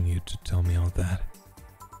pushing you to tell me all that.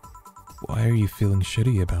 Why are you feeling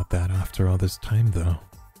shitty about that after all this time, though?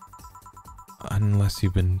 Unless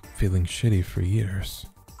you've been feeling shitty for years.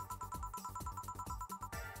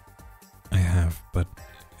 I have, but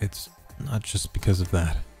it's not just because of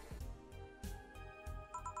that.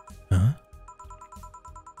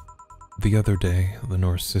 The other day,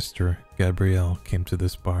 Lenore's sister, Gabrielle, came to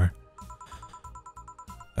this bar.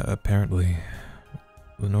 Apparently,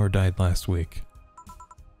 Lenore died last week.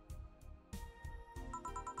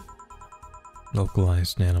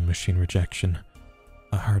 Localized nanomachine rejection.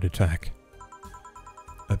 A heart attack.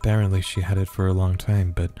 Apparently she had it for a long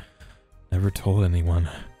time, but never told anyone.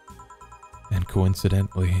 And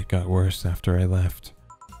coincidentally, it got worse after I left.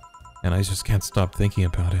 And I just can't stop thinking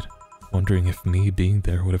about it, wondering if me being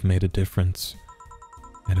there would have made a difference.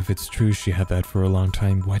 And if it's true she had that for a long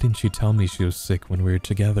time, why didn't she tell me she was sick when we were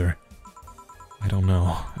together? I don't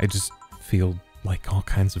know, I just feel like all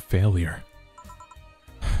kinds of failure.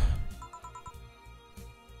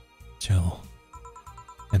 Jill.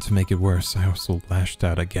 And to make it worse, I also lashed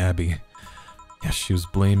out at Gabby. Yes, she was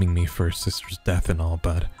blaming me for her sister's death and all,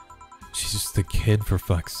 but she's just a kid, for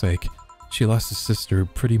fuck's sake. She lost a sister who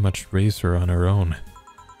pretty much raised her on her own.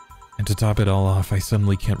 And to top it all off, I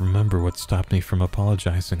suddenly can't remember what stopped me from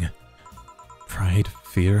apologizing. Pride,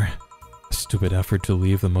 fear, a stupid effort to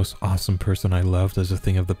leave the most awesome person I loved as a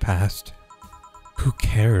thing of the past. Who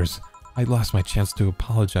cares? I lost my chance to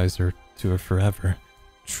apologize to her forever.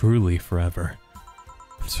 Truly forever.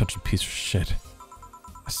 I'm such a piece of shit.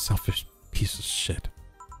 A selfish piece of shit.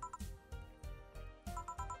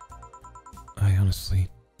 I honestly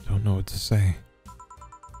don't know what to say.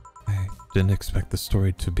 I didn't expect the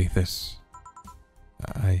story to be this.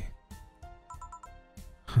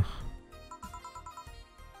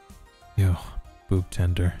 Yo, boob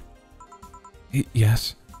tender.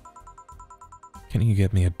 Yes? Can you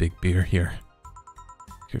get me a big beer here?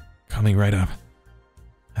 You're coming right up.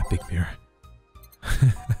 A big beer.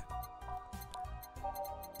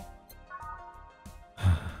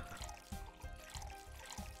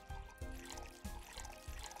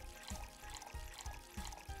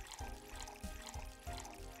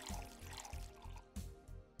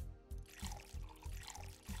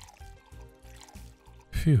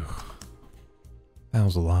 Phew. That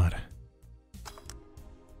was a lot.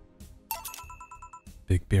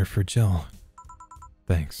 Big beer for Jill.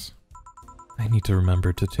 Thanks. I need to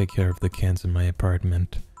remember to take care of the cans in my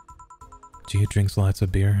apartment. Gia drinks lots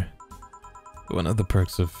of beer. One of the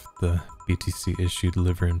perks of the BTC-issued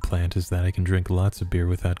liver implant is that I can drink lots of beer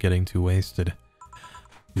without getting too wasted.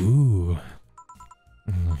 Ooh.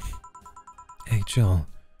 Hey, Jill.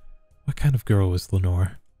 What kind of girl was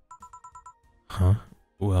Lenore? Huh?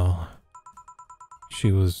 Well,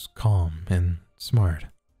 she was calm and smart.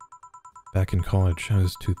 Back in college, I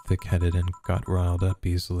was too thick-headed and got riled up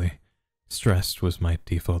easily. Stressed was my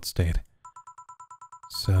default state.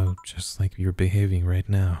 So, just like you're behaving right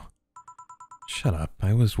now. Shut up,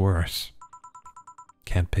 I was worse.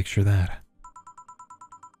 Can't picture that.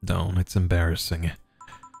 Don't, it's embarrassing.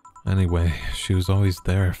 Anyway, she was always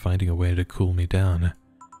there, finding a way to cool me down.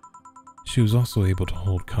 She was also able to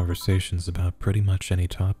hold conversations about pretty much any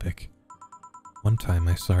topic. One time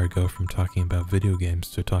I saw her go from talking about video games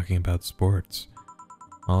to talking about sports.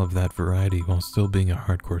 All of that variety while still being a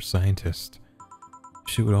hardcore scientist.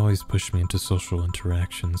 She would always push me into social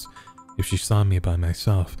interactions. If she saw me by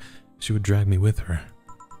myself, she would drag me with her.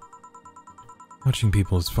 Watching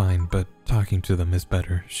people is fine, but talking to them is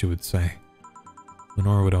better, she would say.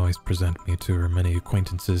 Lenore would always present me to her many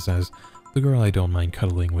acquaintances as the girl I don't mind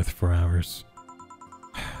cuddling with for hours.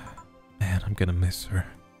 Man, I'm gonna miss her.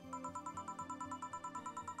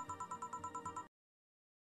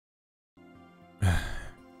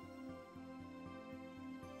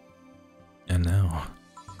 And now...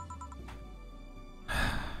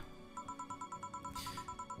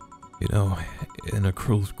 You know, in a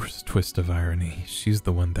cruel twist of irony, she's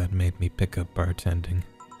the one that made me pick up bartending.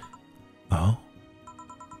 Oh?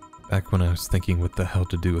 Back when I was thinking what the hell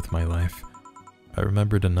to do with my life, I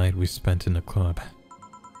remembered a night we spent in a club.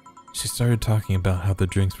 She started talking about how the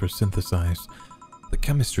drinks were synthesized, the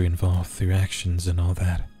chemistry involved, the reactions and all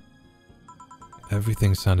that.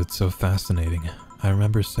 Everything sounded so fascinating. I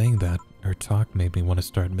remember saying that her talk made me want to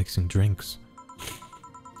start mixing drinks.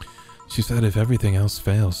 She said if everything else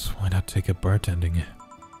fails, why not take up bartending?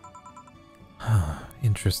 Huh,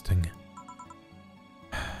 interesting.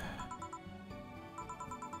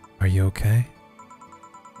 Are you okay?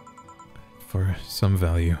 For some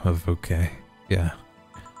value of okay, yeah.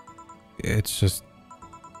 It's just...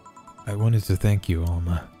 I wanted to thank you,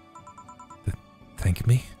 Alma. Thank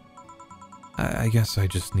me? I guess I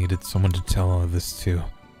just needed someone to tell all of this to.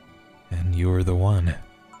 And you were the one.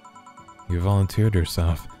 You volunteered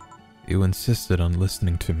yourself. You insisted on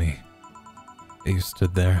listening to me. You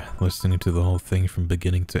stood there, listening to the whole thing from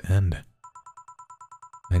beginning to end.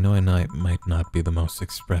 I know I might not be the most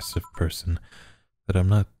expressive person, but I'm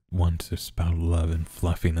not one to spout love and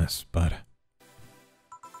fluffiness, but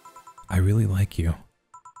I really like you.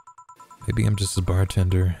 Maybe I'm just a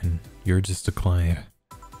bartender and you're just a client,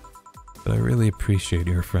 but I really appreciate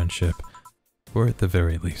your friendship, or at the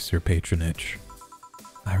very least, your patronage.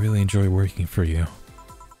 I really enjoy working for you.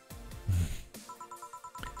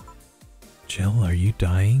 Jill, are you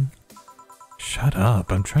dying? Shut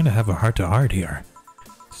up, I'm trying to have a heart-to-heart here.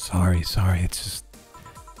 Sorry,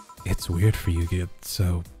 it's weird for you to get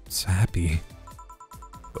so sappy.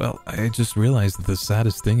 Well, I just realized that the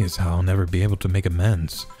saddest thing is how I'll never be able to make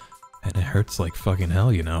amends. And it hurts like fucking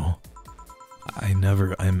hell, you know. I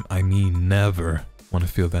mean never want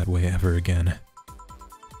to feel that way ever again.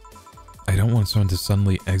 I don't want someone to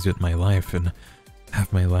suddenly exit my life and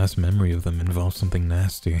have my last memory of them involve something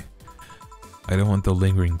nasty. I don't want the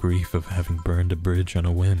lingering grief of having burned a bridge on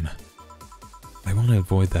a whim. I want to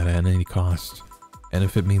avoid that at any cost, and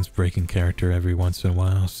if it means breaking character every once in a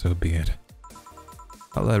while, so be it.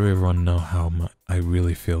 I'll let everyone know how I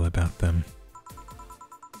really feel about them.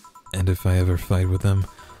 And if I ever fight with them,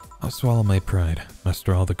 I'll swallow my pride,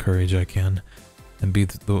 muster all the courage I can, and be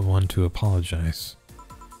the one to apologize.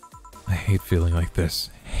 I hate feeling like this.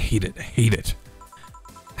 Hate it.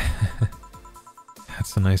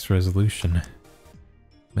 That's a nice resolution.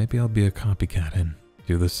 Maybe I'll be a copycat and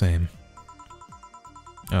do the same.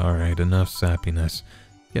 Alright, enough sappiness.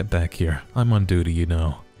 Get back here. I'm on duty, you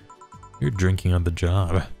know. You're drinking on the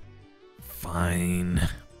job. Fine.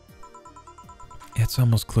 It's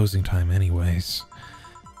almost closing time anyways.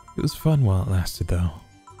 It was fun while it lasted though.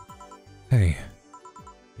 Hey.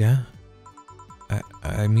 Yeah?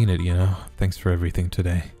 I mean it, you know. Thanks for everything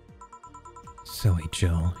today. Silly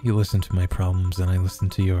Jill. You listen to my problems and I listen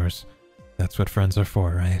to yours. That's what friends are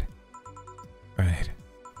for, right? Right.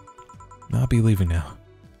 I'll be leaving now.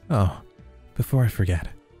 Oh, before I forget.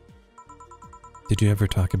 Did you ever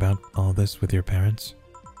talk about all this with your parents?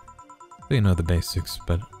 They know the basics,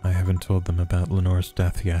 but I haven't told them about Lenore's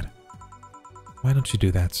death yet. Why don't you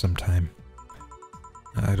do that sometime?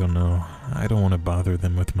 I don't know. I don't want to bother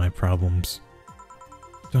them with my problems.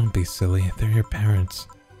 Don't be silly. They're your parents.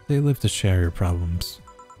 They live to share your problems.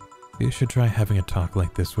 You should try having a talk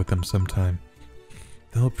like this with them sometime.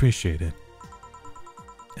 They'll appreciate it.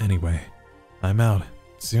 Anyway, I'm out.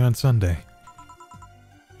 See you on Sunday.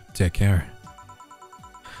 Take care.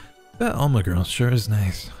 That Alma girl sure is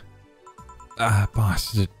nice.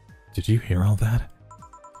 Boss, did you hear all that?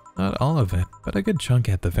 Not all of it, but a good chunk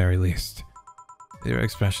at the very least. Your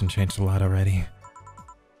expression changed a lot already.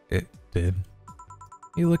 It did.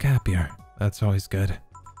 You look happier. That's always good.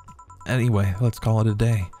 Anyway, let's call it a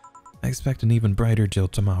day. I expect an even brighter Jill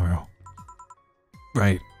tomorrow.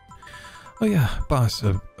 Right. Oh yeah, boss,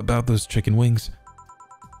 about those chicken wings.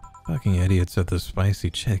 Fucking idiots at the spicy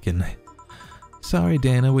chicken. Sorry,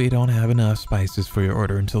 Dana, we don't have enough spices for your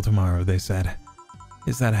order until tomorrow, they said.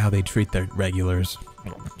 Is that how they treat their regulars?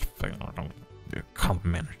 Call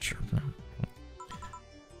manager.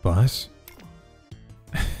 Boss?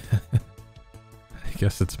 I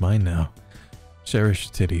guess it's mine now. Cherish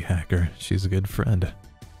Titty Hacker. She's a good friend.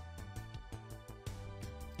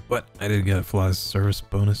 What? I didn't get a flawless service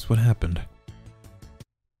bonus. What happened?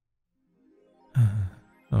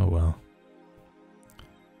 Oh well.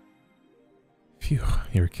 Phew,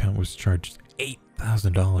 your account was charged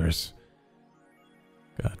 $8,000.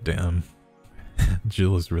 God damn.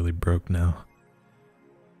 Jill is really broke now.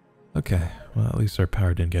 Okay, well at least our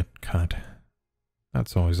power didn't get cut.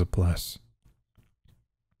 That's always a plus.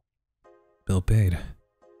 Bill paid.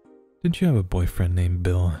 Didn't you have a boyfriend named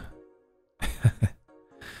Bill?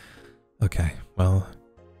 Okay, well,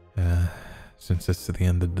 since it's to the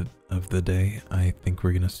end of the day, I think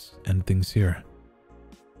we're gonna end things here.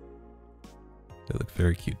 They look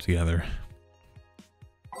very cute together.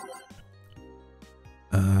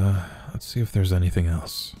 Let's see if there's anything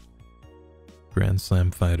else. Grand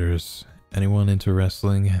Slam fighters. Anyone into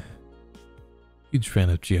wrestling? Huge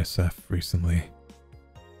fan of GSF recently.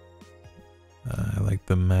 I like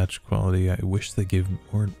the match quality. I wish they gave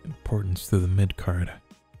more importance to the mid card.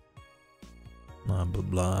 Blah blah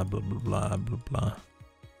blah blah blah blah blah blah.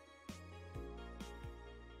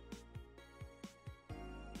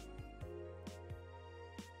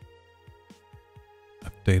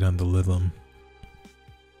 Update on the Lidlum.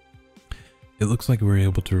 It looks like we were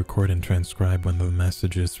able to record and transcribe one of the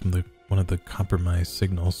messages from one of the compromised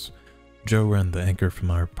signals. Joe Wren, the anchor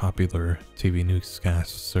from our popular TV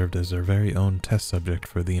newscast, served as our very own test subject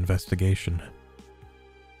for the investigation.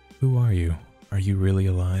 Who are you? Are you really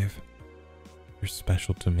alive? You're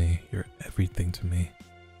special to me. You're everything to me.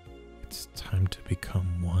 It's time to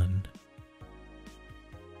become one.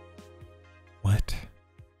 What?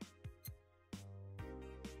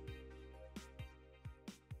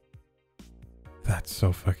 That's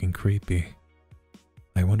so fucking creepy.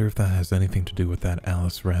 I wonder if that has anything to do with that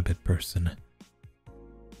Alice Rabbit person.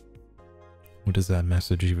 What does that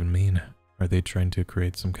message even mean? Are they trying to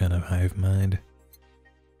create some kind of hive mind?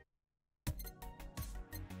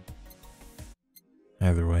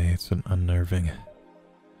 Either way, it's an unnerving.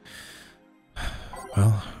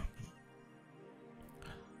 Well,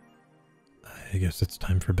 I guess it's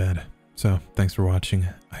time for bed. So, thanks for watching.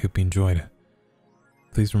 I hope you enjoyed.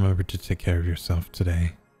 Please remember to take care of yourself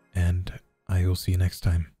today, and I will see you next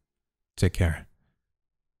time. Take care.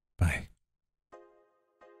 Bye.